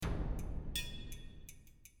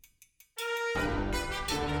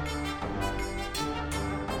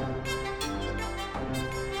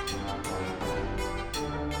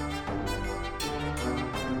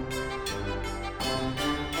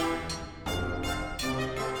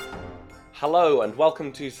Hello and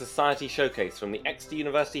welcome to Society Showcase from the Exeter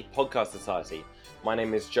University Podcast Society. My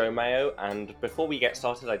name is Joe Mayo, and before we get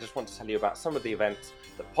started, I just want to tell you about some of the events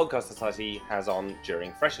that Podcast Society has on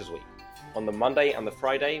during Freshers Week. On the Monday and the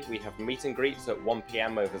Friday, we have meet and greets at 1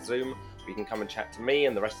 p.m. over Zoom. You can come and chat to me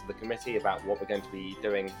and the rest of the committee about what we're going to be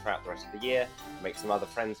doing throughout the rest of the year, make some other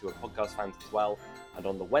friends who are podcast fans as well. And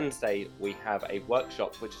on the Wednesday, we have a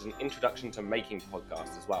workshop which is an introduction to making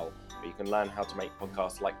podcasts as well, where you can learn how to make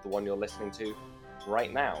podcasts like the one you're listening to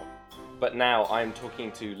right now. But now I'm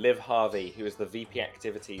talking to Liv Harvey, who is the VP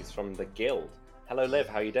Activities from the Guild. Hello Liv,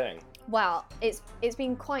 how are you doing? Well, it's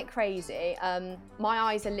been quite crazy. My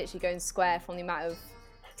eyes are literally going square from the amount of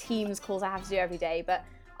Teams calls I have to do every day, but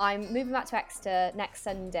I'm moving back to Exeter next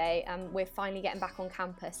Sunday and we're finally getting back on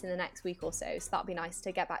campus in the next week or so that'll be nice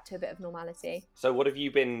to get back to a bit of normality. So what have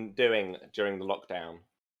you been doing during the lockdown?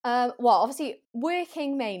 Well, obviously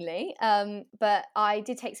working mainly, but I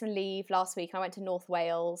did take some leave last week and I went to North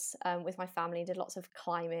Wales with my family, did lots of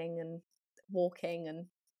climbing and walking, and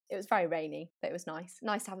it was very rainy, but it was nice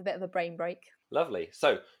to have a bit of a brain break. Lovely.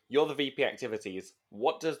 So you're the VP Activities.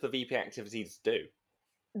 What does the VP Activities do?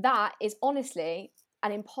 That is honestly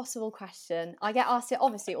an impossible question. I get asked it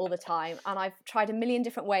obviously all the time, and I've tried a million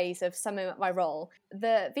different ways of summing up my role.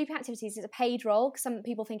 The VP Activities is a paid role because some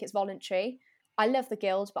people think it's voluntary. I love the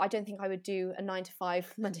Guild, but I don't think I would do a 9 to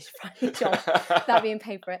 5 Monday to Friday job without being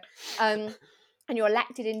paid for it. And you're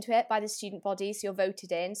elected into it by the student body, so you're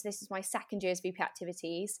voted in. So this is my second year as VP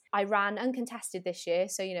Activities. I ran uncontested this year,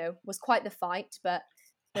 so, was quite the fight, but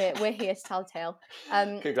we're here to tell the tale.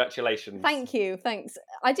 Congratulations. Thank you, thanks.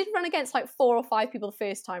 I did run against like 4 or 5 people the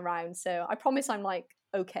first time round, so I promise I'm like,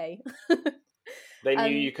 okay. They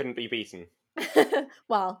knew you couldn't be beaten.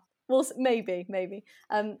 Well, maybe.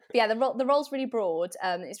 But yeah, the role's really broad.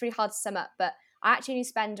 It's really hard to sum up, but I actually only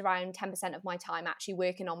spend around 10% of my time actually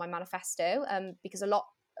working on my manifesto, because a lot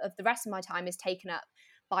of the rest of my time is taken up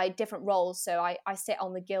by different roles. So I sit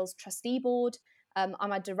on the Guild's trustee board. I'm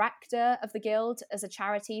a director of the Guild as a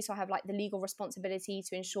charity, so I have like the legal responsibility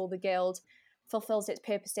to ensure the Guild fulfills its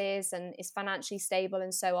purposes and is financially stable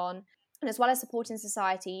and so on. And as well as supporting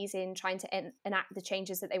societies in trying to enact the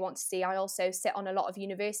changes that they want to see, I also sit on a lot of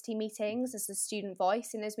university meetings as a student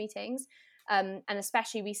voice in those meetings. And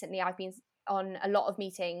especially recently, I've been on a lot of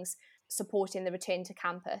meetings supporting the return to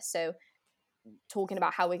campus. So talking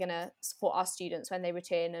about how we're going to support our students when they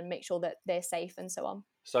return and make sure that they're safe and so on.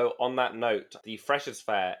 So on that note, the Freshers'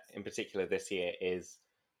 Fair in particular this year is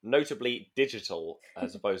notably digital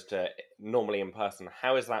as opposed to normally in person.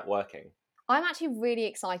 How is that working? I'm actually really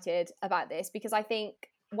excited about this because I think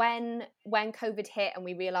when COVID hit and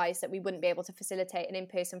we realised that we wouldn't be able to facilitate an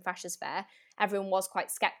in-person Freshers' Fair, everyone was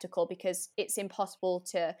quite sceptical because it's impossible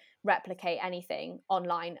to replicate anything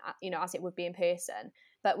online, as it would be in person.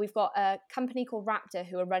 But we've got a company called Raptor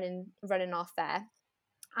who are running our fair,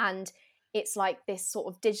 and it's like this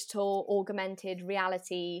sort of digital augmented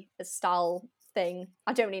reality style thing.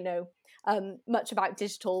 I don't really know much about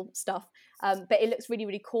digital stuff, but it looks really,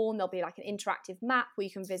 really cool. And there'll be like an interactive map where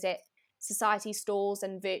you can visit society stores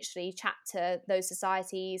and virtually chat to those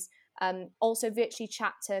societies. Also virtually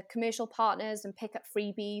chat to commercial partners and pick up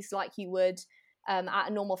freebies like you would at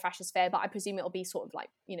a normal Freshers' Fair, but I presume it'll be sort of like,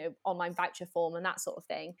 online voucher form and that sort of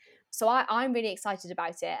thing. So I'm really excited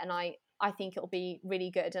about it, and I think it'll be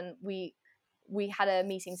really good. And we had a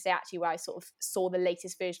meeting today actually where I sort of saw the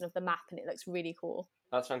latest version of the map and it looks really cool.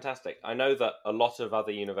 That's fantastic. I know that a lot of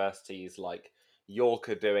other universities like York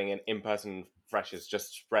are doing an in-person Freshers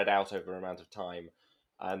just spread out over an amount of time,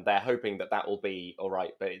 and they're hoping that will be all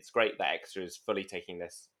right. But it's great that Exeter is fully taking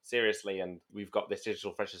this seriously, and we've got this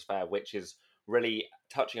digital Freshers' Fair, which is really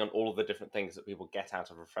touching on all of the different things that people get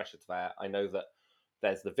out of a Freshers' Fair. I know that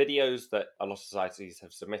there's the videos that a lot of societies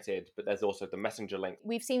have submitted, but there's also the messenger link.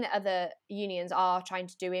 We've seen that other unions are trying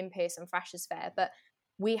to do in-person Freshers' Fair, but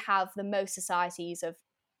we have the most societies of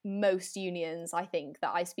most unions, I think,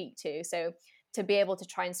 that I speak to. So to be able to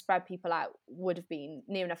try and spread people out would have been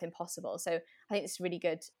near enough impossible. So I think it's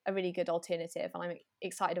a really good alternative, and I'm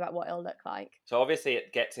excited about what it'll look like. So obviously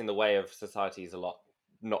it gets in the way of societies a lot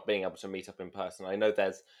not being able to meet up in person. I know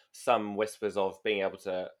there's some whispers of being able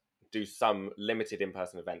to do some limited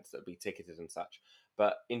in-person events that would be ticketed and such.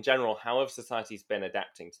 But in general, how have societies been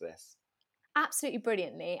adapting to this? Absolutely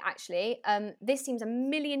brilliantly, actually. This seems a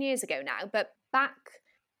million years ago now, but back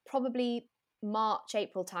probably March,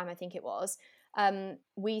 April time, I think it was,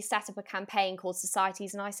 we set up a campaign called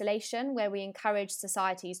Societies in Isolation, where we encouraged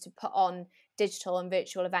societies to put on digital and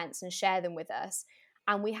virtual events and share them with us.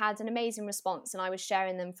 And we had an amazing response, and I was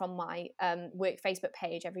sharing them from my work Facebook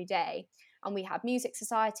page every day. and we had music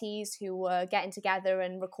societies who were getting together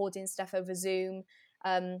and recording stuff over Zoom.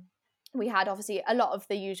 We had obviously a lot of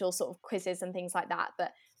the usual sort of quizzes and things like that,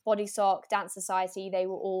 but Bodysock, Dance Society, they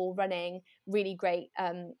were all running really great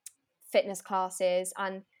fitness classes.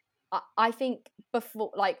 And I think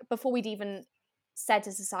before we'd even said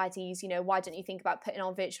to societies, why don't you think about putting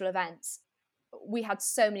on virtual events? We had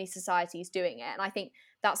so many societies doing it. And I think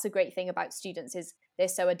that's the great thing about students is they're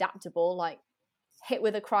so adaptable, like hit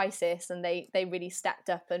with a crisis, and they really stepped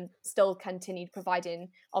up and still continued providing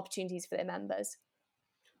opportunities for their members.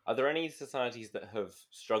 Are there any societies that have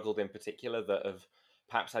struggled in particular that have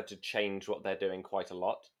perhaps had to change what they're doing quite a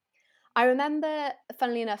lot? I remember,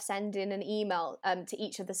 funnily enough, sending an email to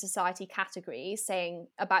each of the society categories saying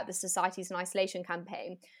about the Societies in Isolation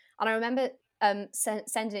campaign. And I remember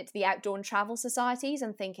sending it to the Outdoor and Travel societies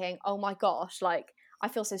and thinking, oh my gosh, like, I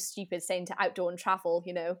feel so stupid saying to Outdoor and Travel,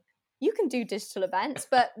 you can do digital events.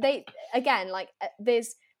 But they, again, like,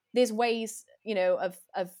 there's ways,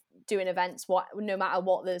 of doing events, no matter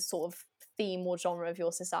what the sort of theme or genre of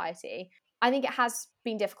your society. I think it has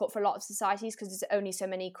been difficult for a lot of societies because there's only so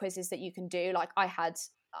many quizzes that you can do. Like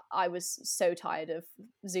I was so tired of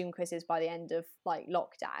Zoom quizzes by the end of like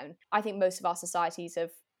lockdown. I think most of our societies have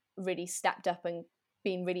really stepped up and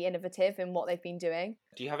been really innovative in what they've been doing.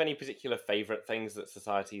 Do you have any particular favourite things that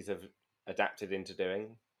societies have adapted into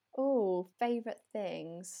doing? Oh, favourite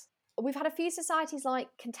things. We've had a few societies like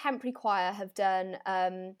Contemporary Choir have done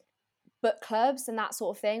book clubs and that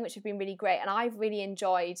sort of thing, which have been really great. And I've really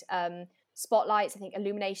enjoyed Spotlights. I think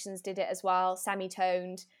Illuminations did it as well,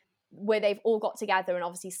 Semitoned, where they've all got together and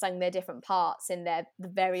obviously sung their different parts in the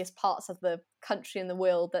various parts of the country and the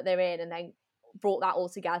world that they're in, and then brought that all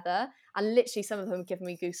together. And literally some of them have given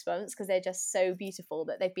me goosebumps because they're just so beautiful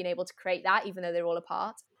that they've been able to create that even though they're all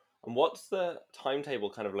apart. And what's the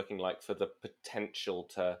timetable kind of looking like for the potential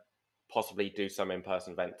to possibly do some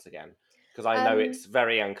in-person events again? Because I know it's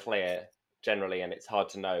very unclear generally, and it's hard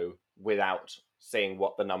to know without seeing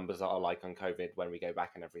what the numbers are like on COVID when we go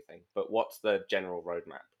back and everything. But what's the general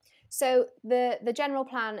roadmap? So the general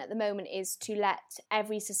plan at the moment is to let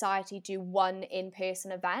every society do one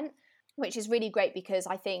in-person event, which is really great because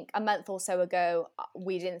I think a month or so ago,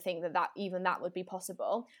 we didn't think that would be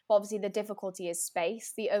possible. But obviously the difficulty is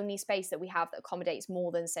space. The only space that we have that accommodates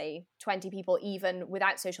more than, say, 20 people, even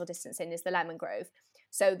without social distancing, is the Lemon Grove.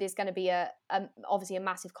 So there's going to be obviously a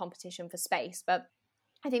massive competition for space. But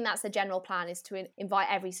I think that's the general plan, is to invite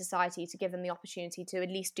every society to give them the opportunity to at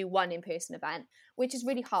least do one in-person event, which is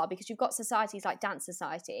really hard because you've got societies like Dance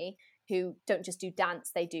Society who don't just do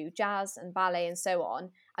dance, they do jazz and ballet and so on,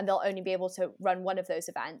 and they'll only be able to run one of those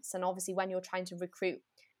events. And obviously when you're trying to recruit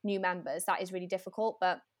new members, that is really difficult.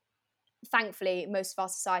 But thankfully, most of our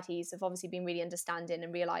societies have obviously been really understanding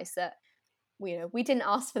and realised that we didn't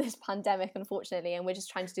ask for this pandemic, unfortunately, and we're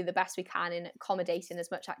just trying to do the best we can in accommodating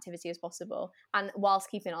as much activity as possible, and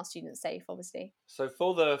whilst keeping our students safe, obviously. So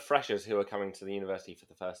for the freshers who are coming to the university for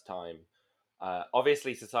the first time,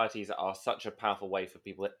 obviously societies are such a powerful way for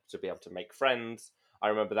people to be able to make friends. I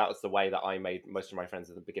remember that was the way that I made most of my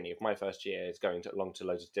friends at the beginning of my first year, is going along to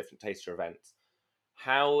loads of different taster events.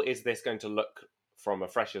 How is this going to look from a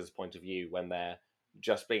fresher's point of view when they're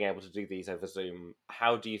just being able to do these over Zoom?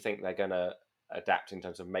 How do you think they're going to adapt in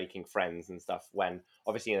terms of making friends and stuff when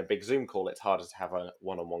obviously in a big Zoom call it's harder to have a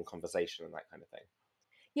one-on-one conversation and that kind of thing?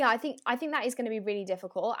 Yeah, I think that is going to be really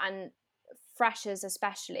difficult, and freshers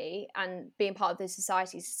especially, and being part of the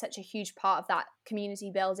society is such a huge part of that community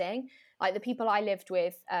building. Like the people I lived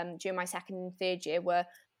with during my second and third year were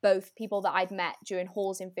both people that I'd met during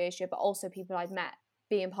halls in first year, but also people I'd met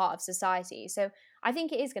being part of society. So I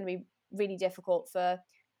think it is going to be really difficult for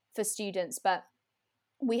students, but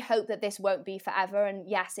we hope that this won't be forever. And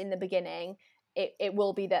yes, in the beginning, it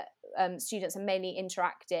will be that students are mainly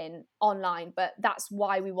interacting online, but that's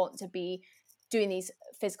why we want to be doing these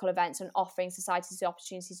physical events and offering societies the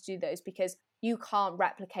opportunities to do those, because you can't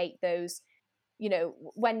replicate those.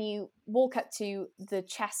 When you walk up to the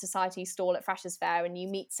chess society stall at Freshers Fair and you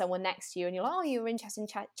meet someone next to you and you're like, oh, you're interested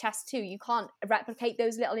in chess too, you can't replicate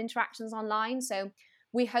those little interactions online. So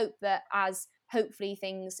we hope that as hopefully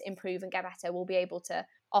things improve and get better, we'll be able to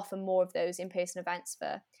offer more of those in-person events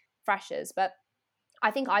for freshers. But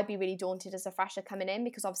I think I'd be really daunted as a fresher coming in,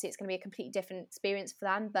 because obviously it's going to be a completely different experience for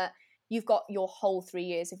them, but you've got your whole 3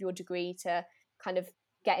 years of your degree to kind of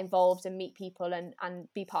get involved and meet people and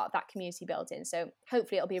be part of that community building. So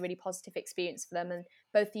hopefully it'll be a really positive experience for them, and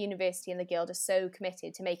both the university and the guild are so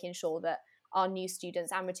committed to making sure that our new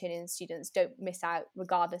students and returning students don't miss out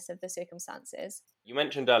regardless of the circumstances. You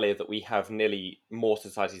mentioned earlier that we have nearly more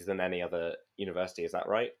societies than any other university, is that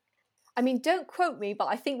right? I mean, don't quote me, but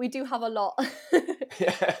I think we do have a lot.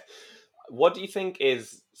 Yeah. What do you think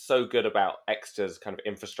is so good about Exeter's kind of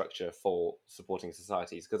infrastructure for supporting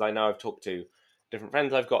societies? Because I know I've talked to different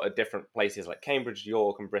friends I've got at different places like Cambridge,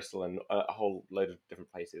 York, and Bristol, and a whole load of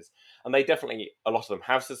different places. And they definitely, a lot of them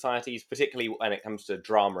have societies, particularly when it comes to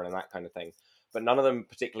drama and that kind of thing. But none of them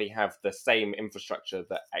particularly have the same infrastructure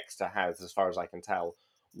that Exeter has, as far as I can tell.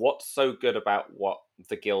 What's so good about what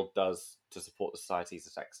the Guild does to support the societies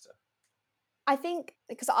at Exeter? I think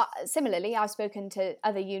because similarly, I've spoken to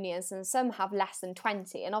other unions and some have less than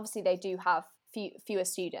 20, and obviously they do have fewer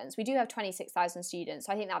students. We do have 26,000 students,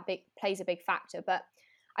 so I think that plays a big factor. But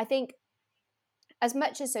I think as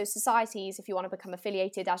much as those societies, if you want to become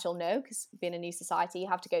affiliated, as you'll know, because being a new society, you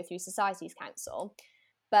have to go through Societies Council.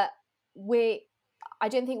 But I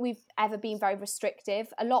don't think we've ever been very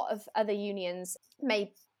restrictive. A lot of other unions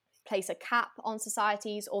may place a cap on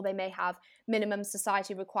societies, or they may have minimum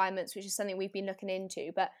society requirements, which is something we've been looking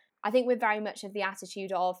into. But I think we're very much of the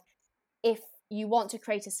attitude of, if you want to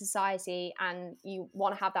create a society and you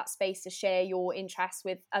want to have that space to share your interests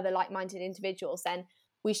with other like-minded individuals, then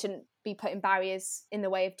we shouldn't be putting barriers in the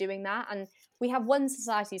way of doing that. And we have one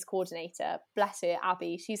societies coordinator, bless her,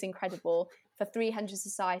 Abby. She's incredible, for 300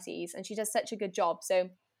 societies, and she does such a good job. So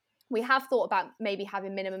we have thought about maybe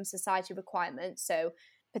having minimum society requirements. So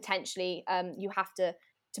potentially you have to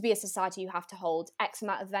be a society, you have to hold X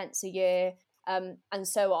amount of events a year, and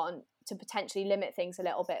so on, to potentially limit things a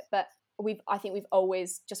little bit. But I think we've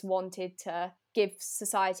always just wanted to give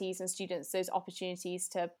societies and students those opportunities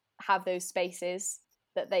to have those spaces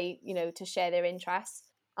that they, to share their interests.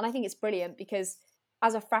 And I think it's brilliant, because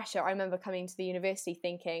as a fresher, I remember coming to the university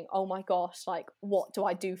thinking, oh my gosh, like, what do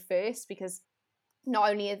I do first? Because not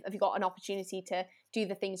only have you got an opportunity to do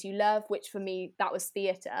the things you love, which for me, that was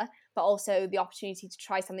theatre, but also the opportunity to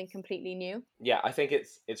try something completely new. Yeah, I think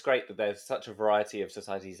it's great that there's such a variety of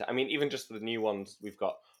societies. I mean, even just the new ones, we've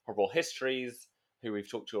got Horrible Histories, who we've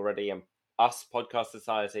talked to already, and Us Podcast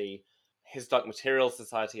Society, His Dark Materials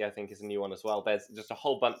Society, I think, is a new one as well. There's just a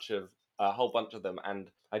whole bunch of them, and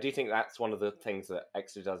I do think that's one of the things that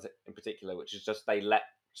Exeter does in particular, which is just they let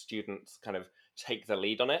students kind of take the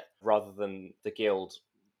lead on it, rather than the Guild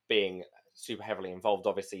being super heavily involved.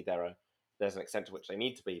 Obviously, there's an extent to which they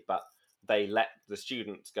need to be, but they let the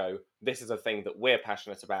students go, this is a thing that we're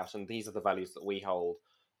passionate about, and these are the values that we hold,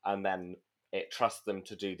 and then it trusts them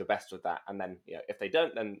to do the best with that. And then, if they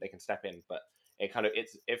don't, then they can step in. But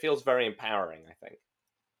it feels very empowering, I think.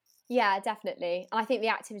 Yeah, definitely. And I think the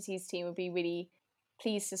activities team would be really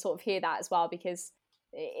pleased to sort of hear that as well, because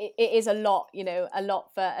it is a lot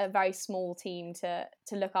for a very small team to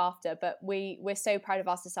look after. But we're so proud of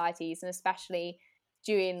our societies, and especially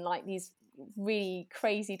during like these really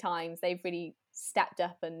crazy times, they've really stepped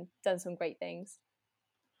up and done some great things.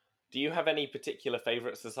 Do you have any particular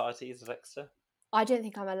favourite societies at Exeter? I don't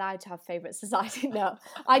think I'm allowed to have favourite society. No,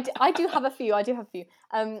 I do have a few.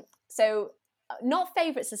 So not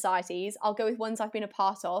favourite societies. I'll go with ones I've been a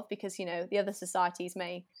part of, because the other societies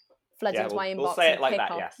may flood into my inbox. We'll say and it like that.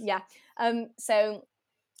 off. Yes. Yeah. So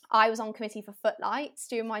I was on committee for Footlights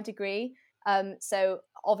during my degree. So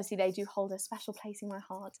obviously they do hold a special place in my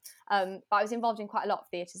heart. But I was involved in quite a lot of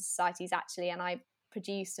theatre societies actually, and I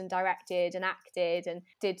produced and directed and acted and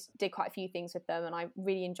did quite a few things with them, and I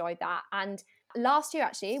really enjoyed that. And last year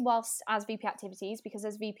actually, whilst as VP Activities, because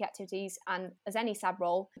as VP Activities and as any SAB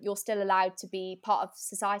role, you're still allowed to be part of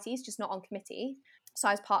societies, just not on committee. So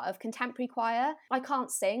I was part of Contemporary Choir. I can't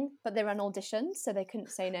sing, but they run auditions, so they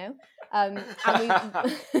couldn't say no. And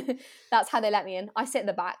that's how they let me in. I sit at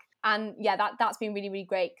the back. And yeah, that's been really, really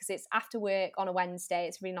great, because it's after work on a Wednesday.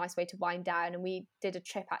 It's a really nice way to wind down. And we did a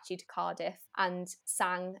trip actually to Cardiff and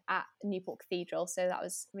sang at Newport Cathedral. So that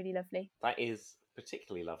was really lovely. That is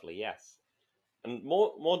particularly lovely, yes. And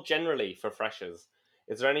more generally for freshers,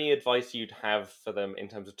 is there any advice you'd have for them in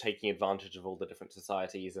terms of taking advantage of all the different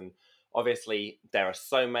societies? And obviously there are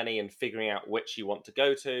so many, and figuring out which you want to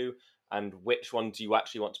go to and which ones you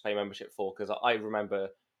actually want to pay membership for. Because I remember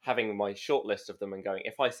having my short list of them and going,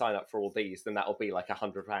 if I sign up for all these, then that'll be like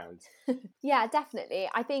 £100. Yeah, definitely.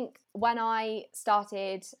 I think when I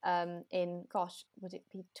started in, would it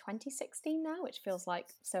be 2016 now, which feels like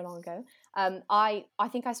so long ago, I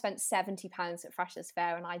think I spent £70 at Freshers'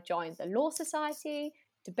 Fair, and I joined the Law Society,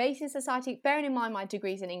 Debating Society, bearing in mind my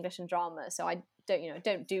degree's in English and Drama, so I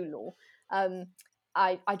don't do law.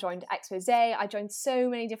 I joined Expose, I joined so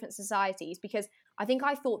many different societies, because I think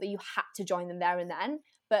I thought that you had to join them there and then.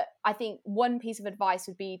 But I think one piece of advice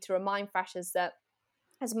would be to remind freshers that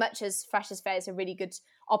as much as Freshers' Fair is a really good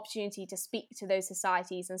opportunity to speak to those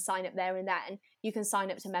societies and sign up there and then, you can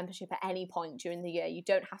sign up to membership at any point during the year. You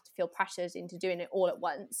don't have to feel pressured into doing it all at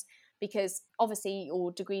once, because obviously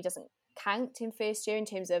your degree doesn't count in first year in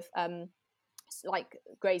terms of like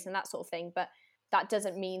grades and that sort of thing, but that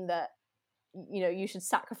doesn't mean that you should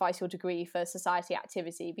sacrifice your degree for society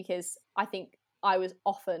activity, because I think I was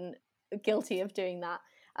often guilty of doing that.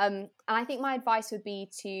 And I think my advice would be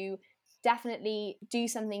to definitely do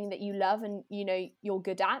something that you love and you're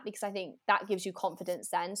good at, because I think that gives you confidence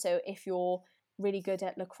then. So if you're really good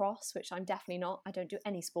at lacrosse, which I'm definitely not, I don't do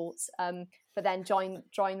any sports, but then join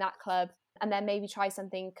that club, and then maybe try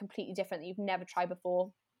something completely different that you've never tried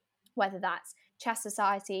before, whether that's chess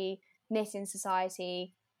society, knitting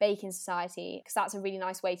society, baking society, because that's a really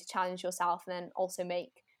nice way to challenge yourself and then also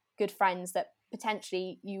make good friends that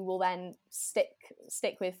potentially you will then stick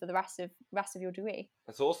with for the rest of your degree.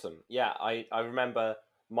 That's awesome. Yeah, I remember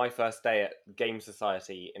my first day at Game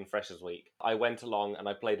Society in Freshers Week. I went along and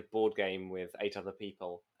I played a board game with 8 other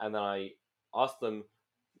people, and then I asked them,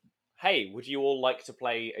 hey, would you all like to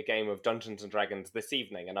play a game of Dungeons and Dragons this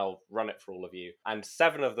evening, and I'll run it for all of you? And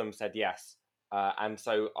 7 of them said yes. And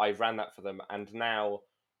so I ran that for them, and now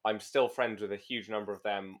I'm still friends with a huge number of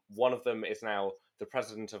them. One of them is now the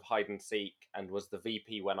president of Hide and Seek and was the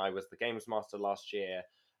VP when I was the Games Master last year.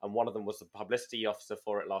 And one of them was the publicity officer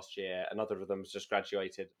for it last year. Another of them's just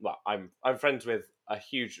graduated. Well, I'm friends with a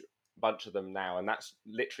huge bunch of them now, and that's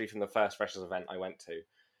literally from the first Freshers event I went to.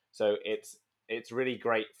 So it's really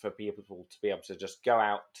great for people to be able to just go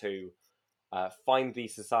out to find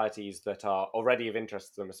these societies that are already of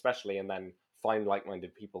interest to them, especially, and then find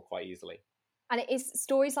like-minded people quite easily. And it is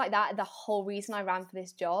stories like that are the whole reason I ran for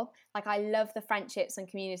this job. Like, I love the friendships and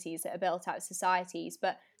communities that are built out of societies,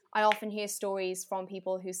 but I often hear stories from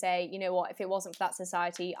people who say, you know what, if it wasn't for that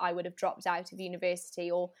society, I would have dropped out of university,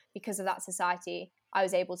 or because of that society, I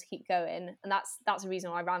was able to keep going. And that's the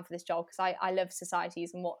reason why I ran for this job, because I love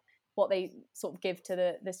societies and what they sort of give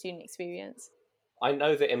to the student experience. I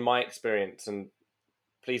know that in my experience, and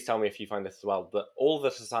please tell me if you find this as well, that all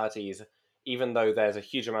the societies, even though there's a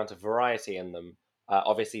huge amount of variety in them,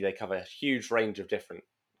 obviously they cover a huge range of different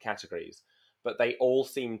categories, but they all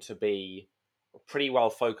seem to be pretty well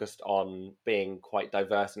focused on being quite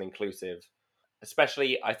diverse and inclusive.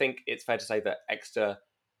 Especially, I think it's fair to say that Exeter,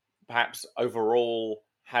 perhaps overall,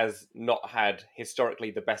 has not had historically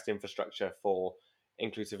the best infrastructure for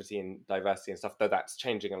inclusivity and diversity and stuff, though that's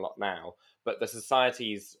changing a lot now. But the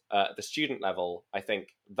societies, the student level, I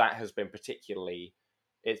think that has been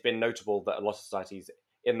it's been notable that a lot of societies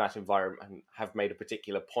in that environment have made a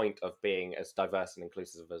particular point of being as diverse and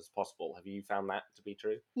inclusive as possible. Have you found that to be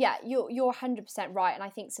true? Yeah, you're 100% right. And I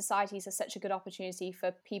think societies are such a good opportunity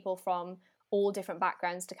for people from all different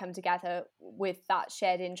backgrounds to come together with that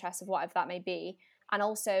shared interest of whatever that may be. And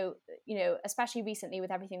also, especially recently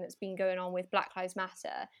with everything that's been going on with Black Lives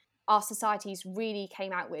Matter, our societies really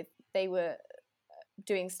came out they were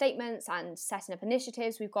doing statements and setting up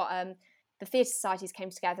initiatives. We've got the theatre societies came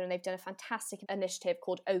together and they've done a fantastic initiative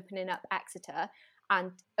called Opening Up Exeter.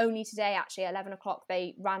 And only today, actually, at 11 o'clock,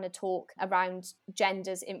 they ran a talk around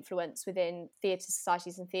gender's influence within theatre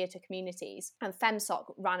societies and theatre communities. And FemSoc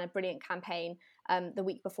ran a brilliant campaign the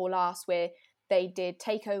week before last, where they did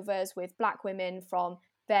takeovers with Black women from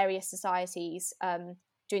various societies,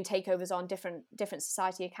 doing takeovers on different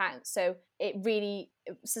society accounts. So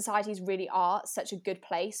societies really are such a good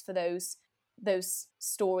place for those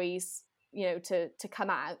stories, to come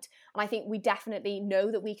out. And I think we definitely know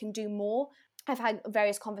that we can do more. I've had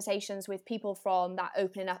various conversations with people from that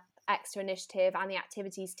Opening Up Exeter initiative and the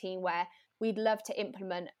activities team, where we'd love to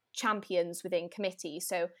implement champions within committees.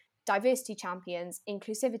 So diversity champions,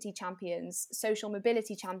 inclusivity champions, social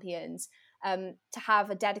mobility champions, to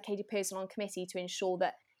have a dedicated person on committee to ensure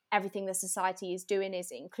that everything the society is doing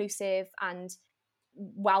is inclusive and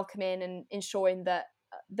welcoming, and ensuring that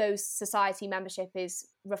those society membership is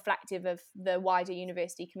reflective of the wider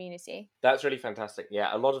university community. That's really fantastic.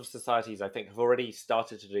 Yeah, a lot of societies, I think, have already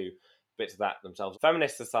started to do bits of that themselves.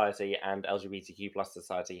 Feminist Society and LGBTQ plus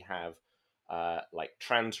society have like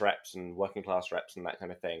trans reps and working class reps and that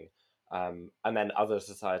kind of thing. And then other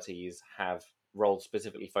societies have roles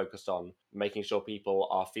specifically focused on making sure people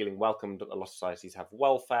are feeling welcomed. A lot of societies have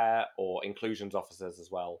welfare or inclusions officers as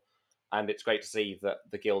well. And it's great to see that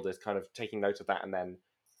the Guild is kind of taking note of that and then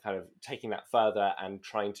kind of taking that further and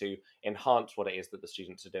trying to enhance what it is that the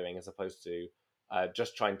students are doing, as opposed to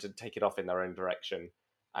just trying to take it off in their own direction.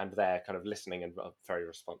 And they're kind of listening and very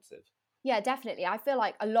responsive. Yeah, definitely. I feel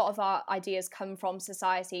like a lot of our ideas come from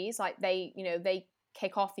societies. Like they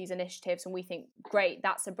kick off these initiatives and we think, great,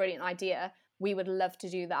 that's a brilliant idea, we would love to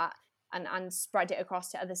do that and spread it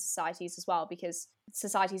across to other societies as well, because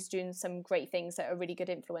societies are doing some great things that are really good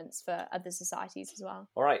influence for other societies as well.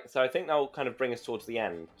 All right, so I think that will kind of bring us towards the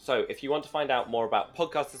end. So if you want to find out more about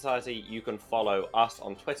Podcast Society, you can follow us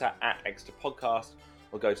on Twitter @Exeter Podcast,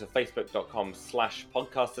 or go to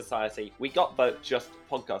facebook.com/Podcast Society. We got the just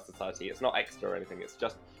Podcast Society. It's not Exeter or anything, it's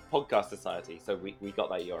just Podcast Society. So we got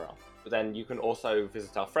that URL. But then you can also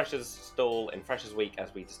visit our Freshers stall in Freshers Week,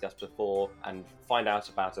 as we discussed before, and find out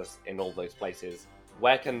about us in all those places.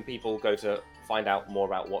 Where can people go to find out more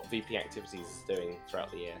about what VP Activities is doing throughout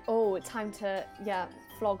the year? Oh, time to,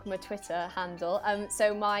 flog my Twitter handle.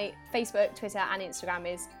 So my Facebook, Twitter and Instagram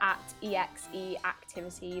is @EXE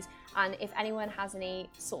Activities. And if anyone has any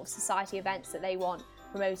sort of society events that they want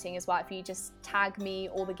promoting as well, if you just tag me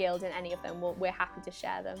or the guild in any of them, we're happy to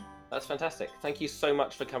share them. That's fantastic. Thank you so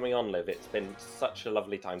much for coming on, Liv. It's been such a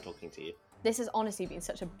lovely time talking to you. This has honestly been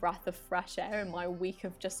such a breath of fresh air in my week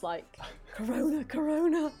of just like,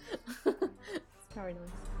 corona. It's very nice.